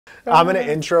I'm going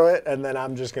to intro it, and then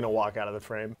I'm just going to walk out of the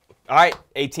frame. All right,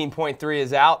 18.3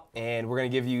 is out, and we're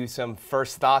going to give you some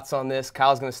first thoughts on this.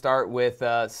 Kyle's going to start with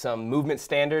some movement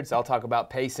standards. I'll talk about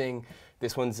pacing.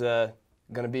 This one's going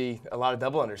to be a lot of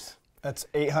double unders. That's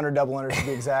 800 double unders to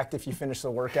be exact if you finish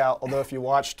the workout, although if you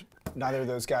watched, neither of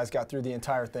those guys got through the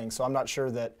entire thing, so I'm not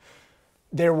sure that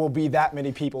there will be that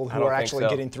many people who are actually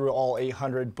getting through all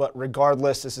 800, but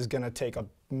regardless, this is going to take a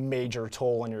major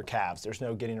toll on your calves. There's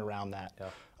no getting around that.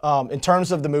 Yeah. In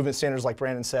terms of the movement standards, like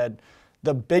Brannen said,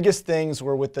 the biggest things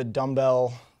were with the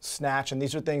dumbbell snatch, and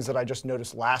these are things that I just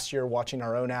noticed last year watching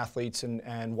our own athletes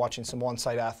and watching some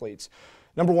on-site athletes.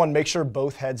 Number one, make sure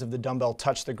both heads of the dumbbell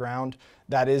touch the ground.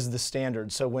 That is the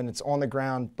standard. So when it's on the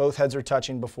ground, both heads are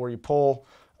touching before you pull.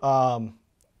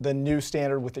 The new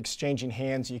standard with exchanging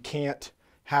hands, you can't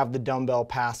have the dumbbell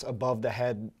pass above the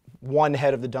head. One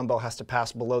head of the dumbbell has to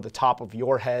pass below the top of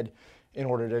your head in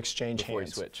order to exchange before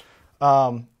hands. You switch.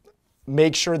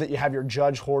 Make sure that you have your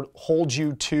judge hold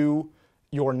you to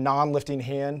your non-lifting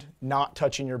hand, not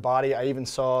touching your body. I even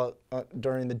saw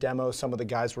during the demo some of the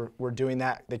guys were doing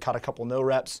that. They caught a couple no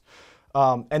reps.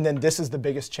 And then this is the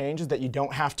biggest change, is that you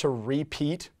don't have to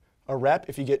repeat a rep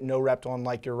if you get no rep on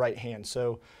like your right hand.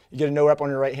 So you get a no rep on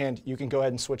your right hand, you can go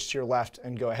ahead and switch to your left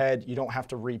and go ahead. You don't have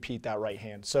to repeat that right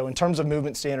hand. So in terms of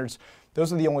movement standards,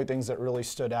 those are the only things that really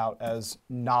stood out as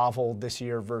novel this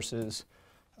year versus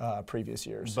previous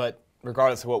years. But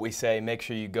regardless of what we say, make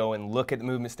sure you go and look at the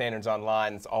movement standards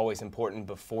online. It's always important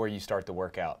before you start the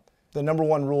workout. The number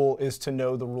one rule is to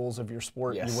know the rules of your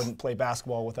sport. Yes. You wouldn't play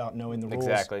basketball without knowing the rules.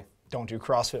 Exactly. Don't do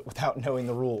CrossFit without knowing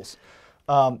the rules.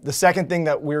 The second thing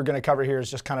that we're going to cover here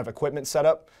is just kind of equipment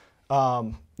setup.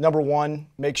 Number one,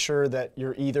 make sure that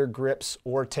you're either grips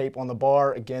or tape on the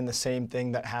bar. Again, the same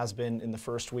thing that has been in the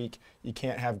first week. You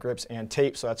can't have grips and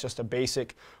tape, so that's just a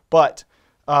basic. But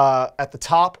at the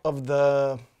top of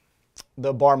the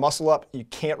bar muscle up, you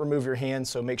can't remove your hands,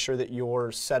 so make sure that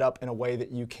you're set up in a way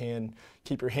that you can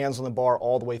keep your hands on the bar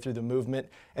all the way through the movement.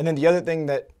 And then the other thing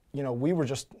that, you know, we were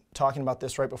just talking about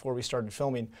this right before we started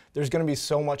filming, there's going to be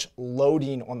so much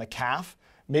loading on the calf.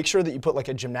 Make sure that you put like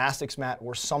a gymnastics mat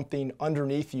or something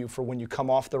underneath you for when you come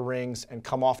off the rings and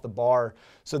come off the bar,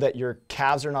 so that your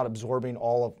calves are not absorbing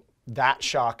all of that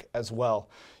shock as well.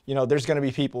 You know, there's going to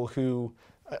be people who,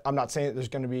 I'm not saying that there's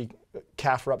going to be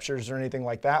calf ruptures or anything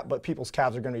like that, but people's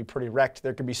calves are going to be pretty wrecked.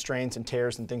 There could be strains and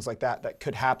tears and things like that that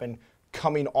could happen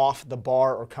coming off the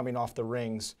bar or coming off the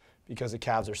rings because the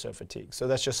calves are so fatigued. So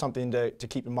that's just something to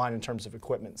keep in mind in terms of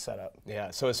equipment setup.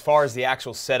 Yeah, so as far as the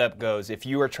actual setup goes, if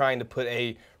you are trying to put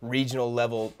a regional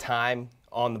level time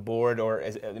on the board, or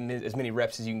as many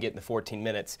reps as you can get in the 14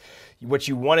 minutes. What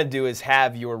you want to do is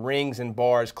have your rings and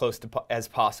bars close to as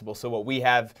possible. So what we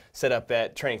have set up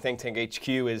at Training Think Tank HQ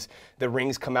is the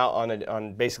rings come out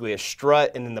on basically a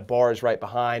strut, and then the bar is right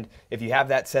behind. If you have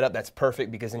that set up, that's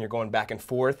perfect, because then you're going back and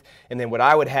forth. And then what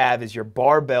I would have is your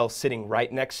barbell sitting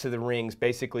right next to the rings,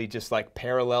 basically just like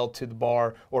parallel to the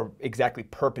bar or exactly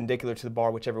perpendicular to the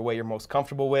bar, whichever way you're most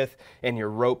comfortable with, and your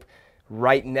rope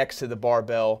right next to the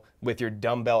barbell with your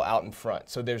dumbbell out in front.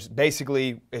 So there's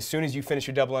basically, as soon as you finish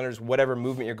your double unders, whatever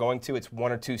movement you're going to, it's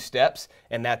 1 or 2 steps,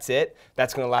 and that's it.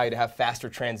 That's going to allow you to have faster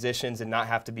transitions and not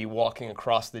have to be walking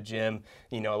across the gym.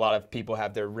 You know, a lot of people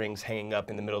have their rings hanging up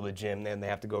in the middle of the gym, then they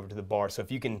have to go over to the bar. So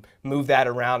if you can move that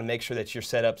around and make sure that you're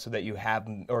set up so that you have,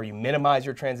 or you minimize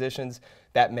your transitions,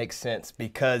 that makes sense,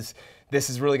 because this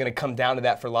is really going to come down to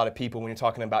that for a lot of people when you're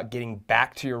talking about getting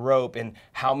back to your rope and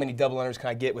how many double unders can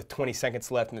I get with 20 seconds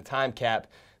left in the time cap.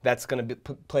 That's going to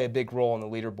play a big role on the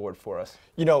leaderboard for us.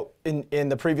 You know, in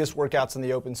the previous workouts in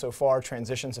the open so far,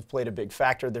 transitions have played a big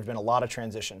factor. There have been a lot of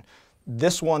transition.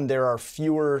 This one, there are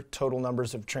fewer total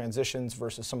numbers of transitions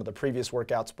versus some of the previous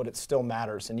workouts, but it still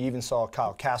matters. And you even saw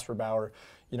Kyle Kasperbauer,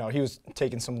 you know, he was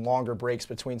taking some longer breaks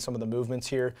between some of the movements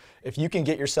here. If you can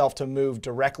get yourself to move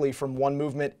directly from one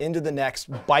movement into the next,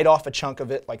 bite off a chunk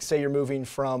of it, like say you're moving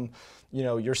from, you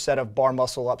know, your set of bar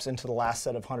muscle ups into the last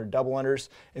set of 100 double unders,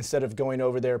 instead of going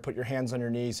over there, put your hands on your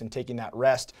knees and taking that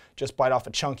rest, just bite off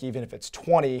a chunk, even if it's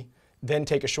 20, then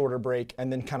take a shorter break,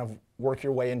 and then kind of work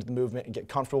your way into the movement and get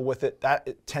comfortable with it.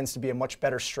 It tends to be a much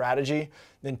better strategy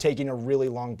than taking a really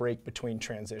long break between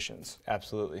transitions.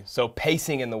 Absolutely. So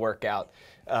pacing in the workout.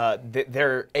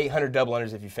 There are 800 double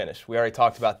unders if you finish. We already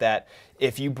talked about that.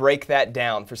 If you break that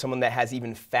down for someone that has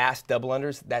even fast double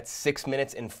unders, that's 6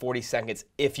 minutes and 40 seconds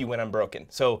if you went unbroken.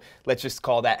 So let's just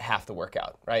call that half the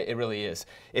workout, right? It really is.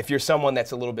 If you're someone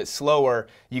that's a little bit slower,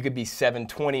 you could be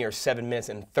 7:20 or 7 minutes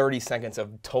and 30 seconds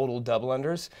of total double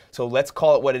unders. So let's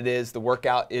call it what it is. is the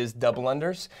workout is double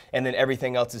unders, and then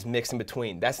everything else is mixed in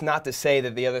between. That's not to say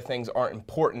that the other things aren't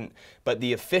important, but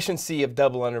the efficiency of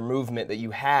double under movement that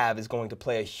you have is going to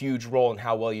play a huge role in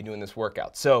how well you do in this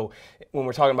workout. So when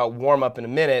we're talking about warm up in a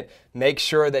minute, make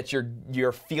sure that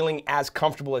you're feeling as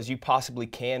comfortable as you possibly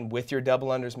can with your double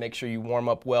unders. Make sure you warm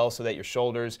up well so that your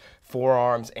shoulders,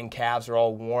 forearms, and calves are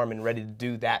all warm and ready to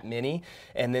do that many.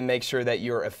 And then make sure that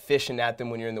you're efficient at them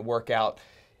when you're in the workout.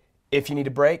 If you need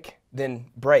to break, then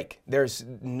break. There's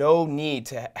no need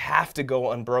to have to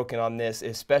go unbroken on this,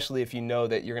 especially if you know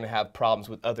that you're going to have problems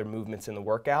with other movements in the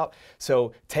workout.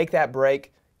 So take that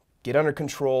break, get under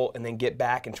control, and then get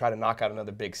back and try to knock out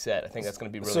another big set. I think that's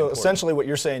going to be really important. So essentially what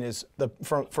you're saying is,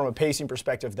 from a pacing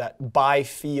perspective, that by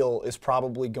feel is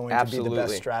probably going to be the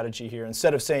best strategy here.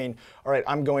 Instead of saying, all right,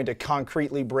 I'm going to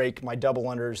concretely break my double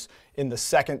unders in the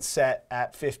second set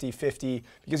at 50-50,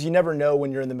 because you never know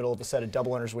when you're in the middle of a set of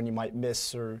double unders when you might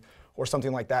miss or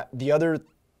something like that. The other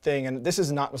thing, and this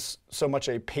is not so much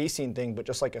a pacing thing, but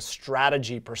just like a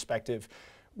strategy perspective,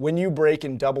 when you break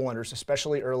in double unders,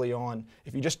 especially early on,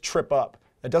 if you just trip up,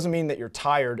 that doesn't mean that you're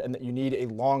tired and that you need a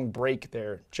long break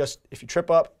there. Just if you trip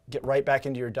up, get right back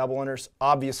into your double unders.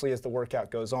 Obviously, as the workout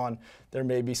goes on, there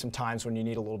may be some times when you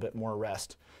need a little bit more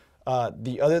rest.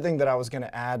 The other thing that I was going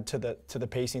to add to the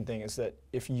pacing thing is that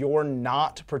if you're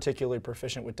not particularly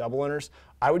proficient with double unders,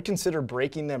 I would consider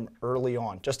breaking them early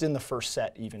on, just in the first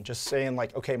set even. Just saying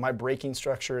like, okay, my breaking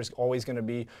structure is always going to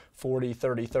be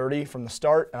 40-30-30 from the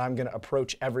start, and I'm going to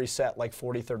approach every set like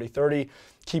 40-30-30.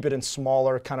 Keep it in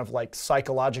smaller, kind of like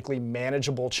psychologically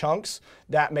manageable chunks.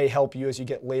 That may help you as you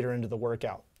get later into the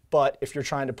workout. But if you're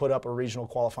trying to put up a regional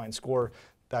qualifying score,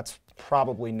 that's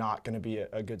probably not going to be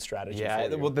a good strategy for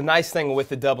you. Well, the nice thing with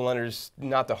the double unders,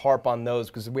 not to harp on those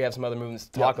because we have some other movements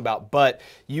to talk about, but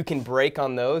you can break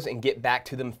on those and get back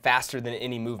to them faster than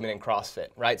any movement in CrossFit,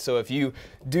 right? So if you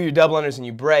do your double unders and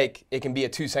you break, it can be a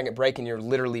 2-second break and you're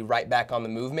literally right back on the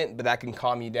movement, but that can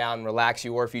calm you down and relax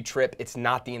you, or if you trip, it's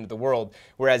not the end of the world.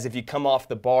 Whereas if you come off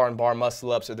the bar and bar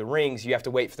muscle ups or the rings, you have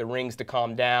to wait for the rings to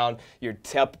calm down. You're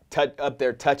up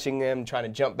there touching them, trying to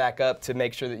jump back up to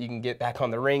make sure that you can get back on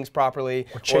the rings properly.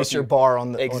 Or chase your bar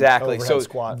on the overhead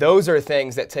squat. Those are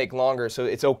things that take longer. So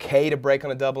it's okay to break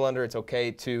on a double under. It's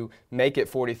okay to make it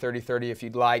 40-30-30 if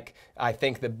you'd like. I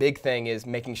think the big thing is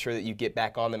making sure that you get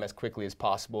back on them as quickly as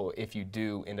possible if you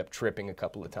do end up tripping a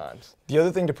couple of times. The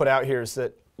other thing to put out here is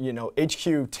that, you know,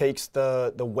 HQ takes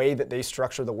the way that they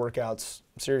structure the workouts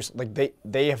seriously. Like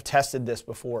they have tested this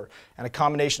before, and a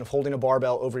combination of holding a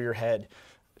barbell over your head,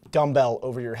 dumbbell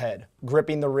over your head,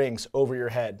 gripping the rings over your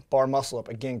head, bar muscle up,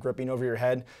 again, gripping over your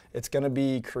head. It's going to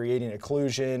be creating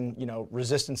occlusion, you know,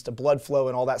 resistance to blood flow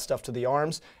and all that stuff to the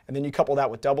arms. And then you couple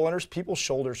that with double unders, people's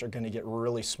shoulders are going to get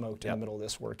really smoked in the middle of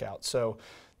this workout. So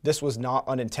this was not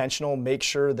unintentional. Make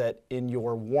sure that in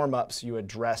your warm-ups you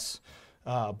address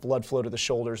blood flow to the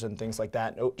shoulders and things like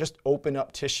that. Just open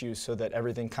up tissues so that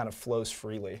everything kind of flows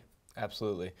freely.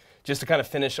 Absolutely. Just to kind of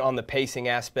finish on the pacing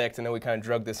aspect, I know we kind of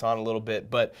drug this on a little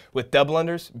bit, but with double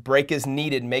unders, break is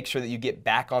needed. Make sure that you get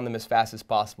back on them as fast as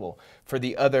possible. For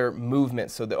the other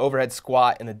movements, so the overhead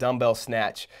squat and the dumbbell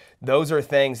snatch, those are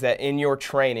things that in your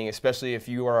training, especially if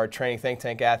you are a training think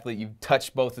tank athlete, you've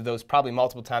touched both of those probably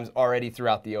multiple times already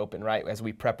throughout the open, right? As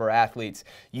we prep our athletes,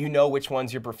 you know which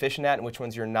ones you're proficient at and which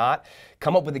ones you're not.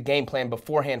 Come up with a game plan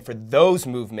beforehand for those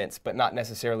movements, but not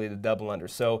necessarily the double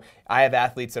unders. So I have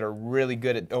athletes that are really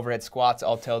good at overhead squats.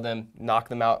 I'll tell them, knock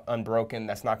them out unbroken.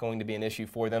 That's not going to be an issue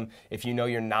for them. If you know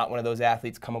you're not one of those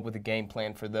athletes, come up with a game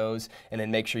plan for those, and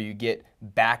then make sure you get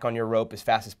back on your rope as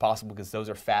fast as possible because those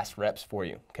are fast reps for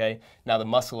you, okay? Now the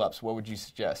muscle ups, what would you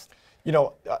suggest? You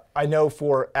know, I know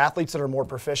for athletes that are more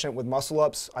proficient with muscle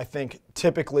ups, I think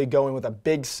typically going with a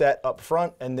big set up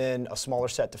front and then a smaller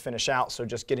set to finish out, so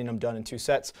just getting them done in 2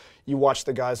 sets. You watch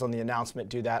the guys on the announcement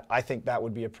do that. I think that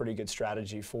would be a pretty good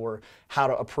strategy for how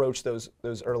to approach those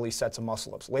early sets of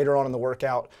muscle ups. Later on in the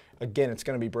workout, again, it's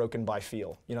going to be broken by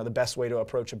feel. You know, the best way to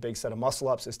approach a big set of muscle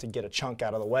ups is to get a chunk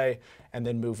out of the way and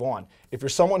then move on. If you're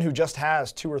someone who just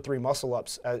has 2 or 3 muscle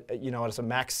ups, you know, as a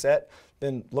max set,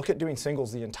 then look at doing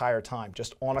singles the entire time,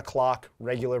 just on a clock,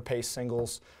 regular pace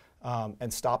singles,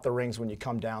 and stop the rings when you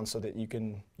come down so that you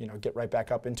can, you know, get right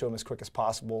back up into them as quick as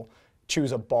possible.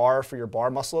 Choose a bar for your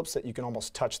bar muscle ups that you can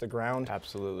almost touch the ground.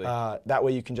 Absolutely. That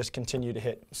way you can just continue to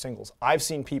hit singles. I've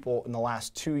seen people in the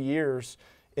last 2 years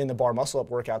in the bar muscle up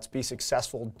workouts be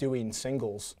successful doing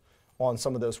singles on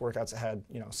some of those workouts that had,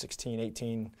 you know, 16,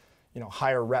 18, you know,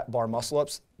 higher rep bar muscle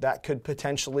ups. that could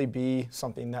potentially be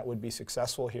something that would be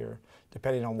successful here,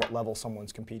 depending on what level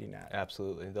someone's competing at.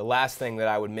 Absolutely. The last thing that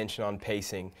I would mention on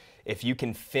pacing, if you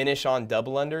can finish on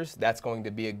double unders, that's going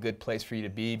to be a good place for you to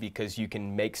be, because you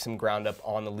can make some ground up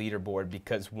on the leaderboard,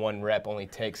 because one rep only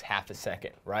takes half a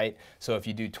second, right? So if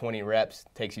you do 20 reps,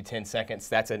 it takes you 10 seconds.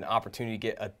 That's an opportunity to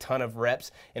get a ton of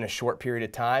reps in a short period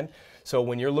of time. So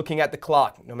when you're looking at the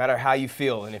clock, no matter how you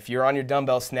feel, and if you're on your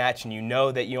dumbbell snatch and you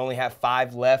know that you only have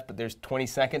 5 left, but there's 20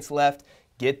 seconds left,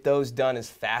 get those done as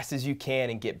fast as you can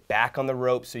and get back on the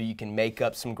rope so you can make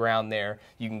up some ground there.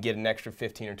 You can get an extra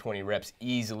 15 or 20 reps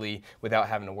easily without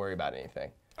having to worry about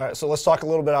anything. All right, so let's talk a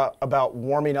little bit about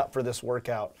warming up for this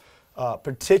workout.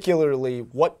 Particularly,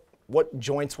 what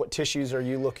joints, what tissues are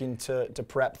you looking to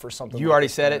prep for something You like already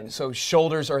this, said Brannen? it. So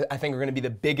shoulders are, I think, are going to be the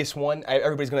biggest one.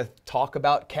 Everybody's going to talk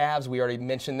about calves. We already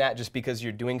mentioned that just because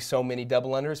you're doing so many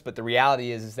double unders. But the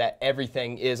reality is that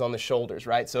everything is on the shoulders,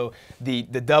 right? So the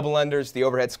double unders, the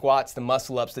overhead squats, the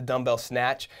muscle ups, the dumbbell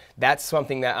snatch, that's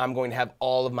something that I'm going to have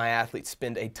all of my athletes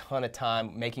spend a ton of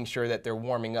time making sure that they're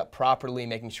warming up properly,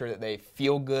 making sure that they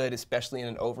feel good, especially in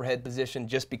an overhead position,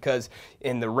 just because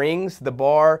in the rings, the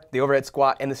bar, the overhead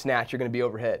squat, and the snatch, you're going to be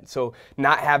overhead. So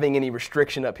not having any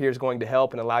restriction up here is going to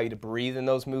help and allow you to breathe in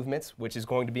those movements, which is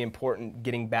going to be important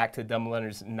getting back to dumbbell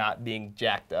unders not being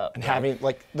jacked up. And having,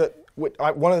 like,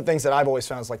 one of the things that I've always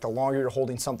found is, like, the longer you're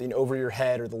holding something over your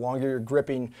head or the longer you're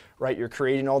gripping, right, you're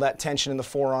creating all that tension in the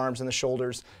forearms and the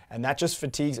shoulders, and that just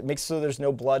fatigues. It makes so there's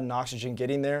no blood and oxygen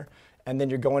getting there. And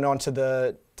then you're going on to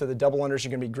the double unders,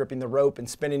 you're going to be gripping the rope and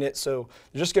spinning it. So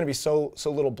there's just going to be so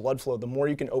little blood flow. The more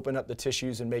you can open up the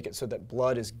tissues and make it so that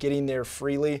blood is getting there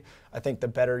freely, I think the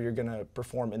better you're going to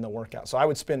perform in the workout. So I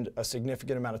would spend a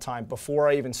significant amount of time before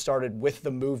I even started with the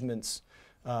movements,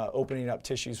 opening up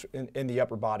tissues in the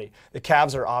upper body. The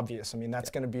calves are obvious. I mean,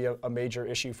 that's going to be a major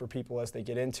issue for people as they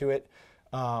get into it.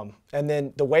 And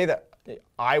then the way that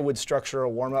I would structure a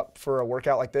warm-up for a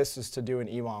workout like this is to do an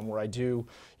EMOM, where I do,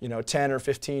 10 or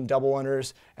 15 double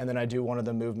unders, and then I do one of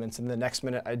the movements. And the next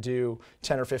minute I do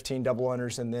 10 or 15 double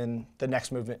unders, and then the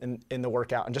next movement in the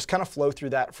workout. And just kind of flow through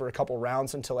that for a couple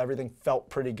rounds until everything felt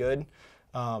pretty good.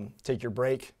 Take your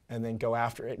break, and then go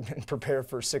after it and prepare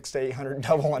for 600 to 800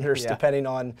 double unders, depending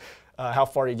on how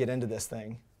far you get into this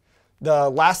thing.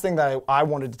 The last thing that I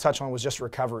wanted to touch on was just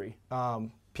recovery.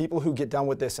 People who get done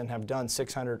with this and have done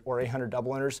 600 or 800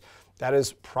 double unders, that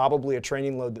is probably a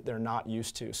training load that they're not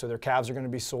used to. So their calves are going to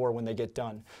be sore when they get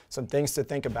done. Some things to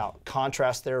think about: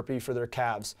 contrast therapy for their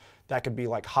calves. That could be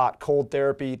like hot, cold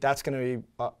therapy. That's going to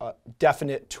be a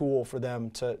definite tool for them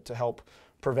to help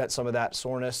prevent some of that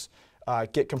soreness.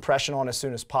 Get compression on as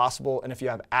soon as possible. And if you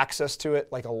have access to it,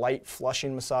 like a light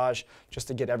flushing massage, just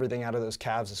to get everything out of those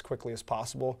calves as quickly as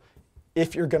possible.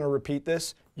 If you're going to repeat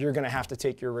this, you're going to have to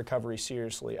take your recovery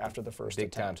seriously after the first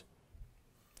attempt. Big time.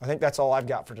 I think that's all I've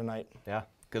got for tonight. Yeah.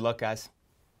 Good luck, guys.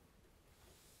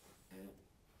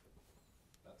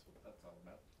 That's what that's all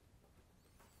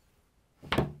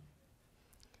about.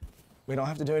 We don't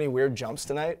have to do any weird jumps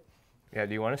tonight. Yeah,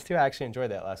 do you want us to? I actually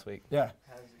enjoyed that last week. Yeah.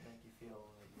 Has